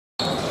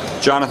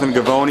Jonathan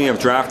Gavoni of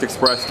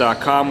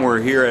DraftExpress.com. We're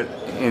here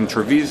in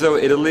Treviso,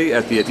 Italy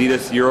at the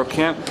adidas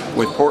EuroCamp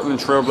with Portland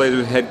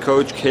Trailblazers head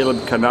coach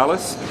Kaleb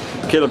Canales.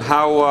 Kaleb,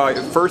 how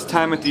first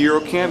time at the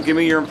EuroCamp? Give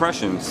me your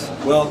impressions.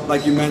 Well,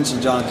 like you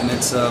mentioned, Jonathan,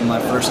 it's my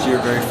first year.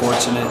 Very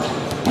fortunate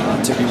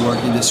to be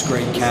working this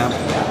great camp.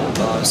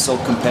 So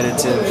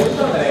competitive,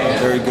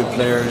 very good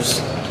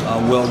players,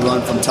 well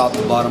run from top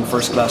to bottom,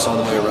 first class all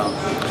the way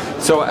around.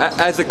 So,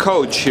 as a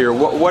coach here,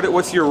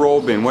 what's your role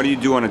been? What do you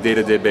do on a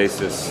day-to-day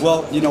basis?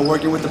 Well,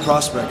 working with the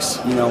prospects,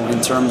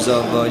 in terms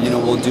of,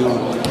 we'll do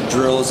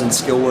drills and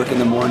skill work in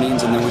the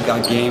mornings, and then we've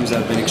got games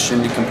that have been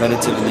extremely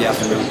competitive in the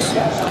afternoons.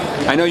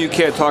 I know you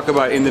can't talk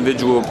about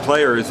individual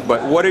players,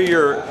 but what are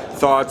your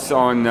thoughts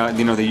on,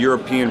 the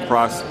European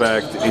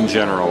prospect in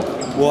general?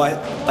 Well,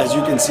 as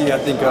you can see, I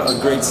think a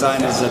great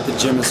sign is that the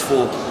gym is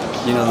full.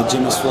 The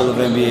gym is full of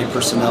NBA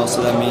personnel,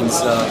 so that means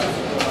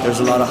there's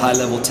a lot of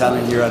high-level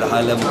talent here at a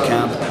high-level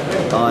camp,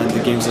 and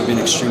the games have been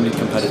extremely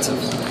competitive.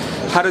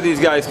 How do these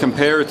guys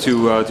compare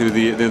to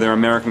their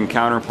American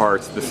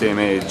counterparts at the same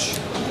age?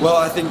 Well,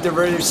 I think they're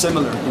very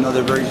similar.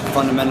 They're very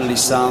fundamentally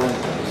sound.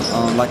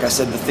 Like I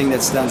said, the thing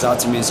that stands out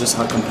to me is just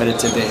how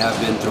competitive they have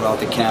been throughout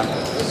the camp.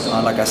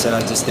 Like I said,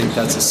 I just think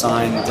that's a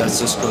sign that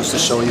just goes to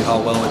show you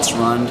how well it's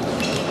run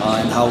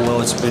and how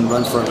well it's been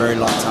run for a very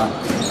long time.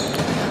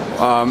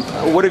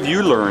 What have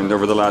you learned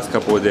over the last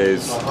couple of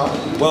days?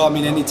 Well,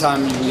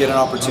 anytime you can get an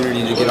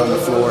opportunity to get on the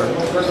floor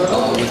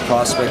with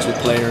prospects, with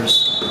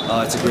players,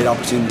 it's a great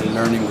opportunity to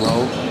learn and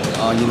grow.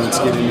 It's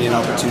given me an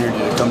opportunity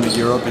to come to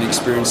Europe and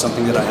experience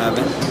something that I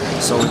haven't.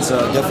 So it's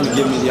definitely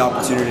given me the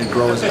opportunity to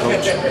grow as a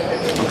coach.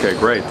 Okay,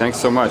 great. Thanks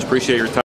so much. Appreciate your time.